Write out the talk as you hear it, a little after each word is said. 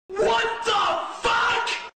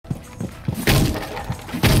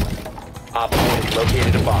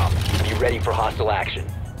located a bomb. Be ready for hostile action.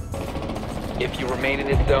 If you remain in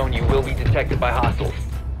this zone, you will be detected by hostiles.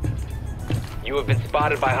 You have been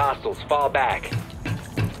spotted by hostiles. Fall back.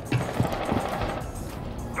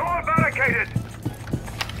 Door barricaded!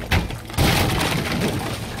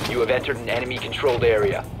 You have entered an enemy-controlled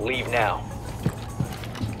area. Leave now.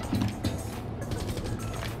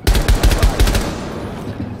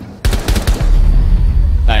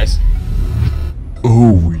 Nice.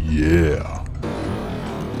 Oh yeah.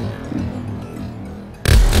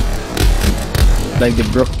 Like the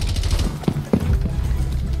brook.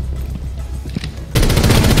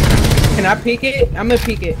 Can I peek it? I'm gonna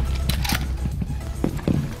peek it.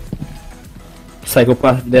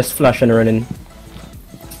 Psychopath, there's flash and running.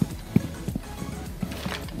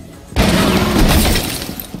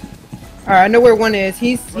 Alright, I know where one is.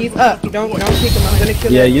 He's up. Don't peek him. I'm gonna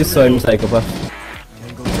kill him. Yeah, you saw him, Psychopath.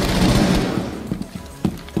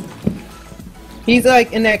 He's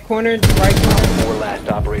like in that corner, right corner. 4 last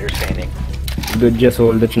operators standing. Dude, just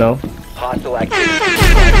hold it now. Hostile activity. The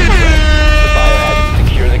biohazard.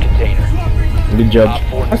 Secure the container. Good job.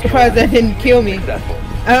 I'm surprised that didn't kill me. Successful.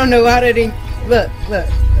 I don't know how that didn't. Look.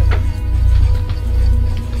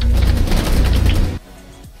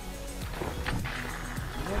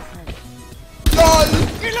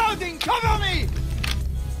 Reloading! Cover me!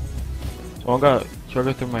 Someone got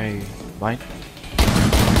shot through my line.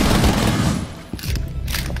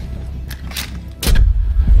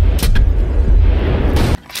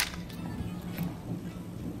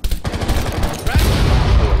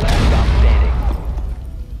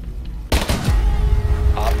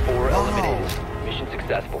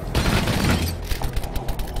 Successful.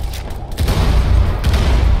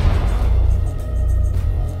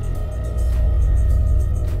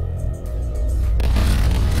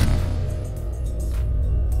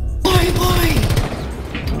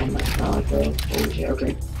 Oh my god, bro. Holy shit,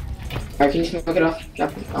 okay. Alright, can you smoke it off?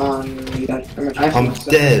 Yep. You got it. I'm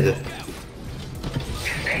dead.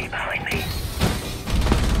 Stay behind me.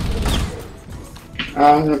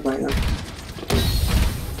 I'm gonna play now.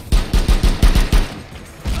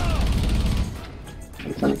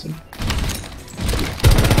 I'm planting.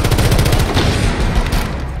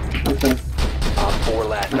 I'm playing. 4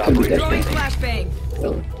 last I could be operators dead. standing.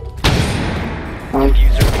 Really.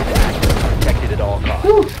 User is active. Protected at all costs.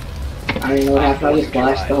 Whew. I don't even know what happened. I just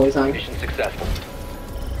flashed the whole time. Mission successful.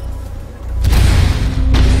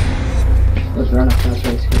 Let's run up fast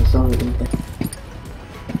race because it's all over.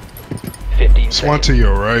 15 It's one seconds. to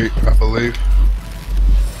your right, I believe.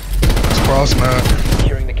 It's cross map.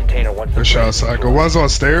 Securing the container once the Good shot, threat is Psycho. destroyed. One's on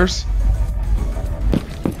stairs.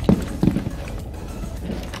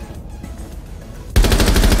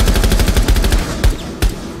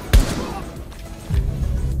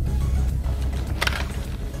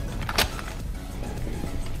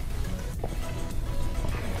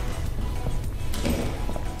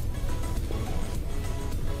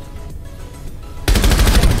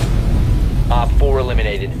 Op 4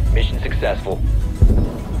 eliminated. Mission successful.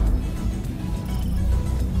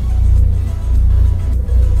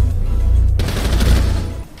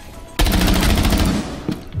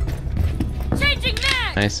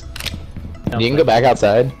 Nice. You can go back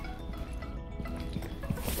outside.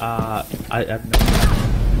 I have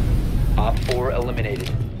no. Op 4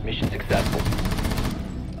 eliminated. Mission successful.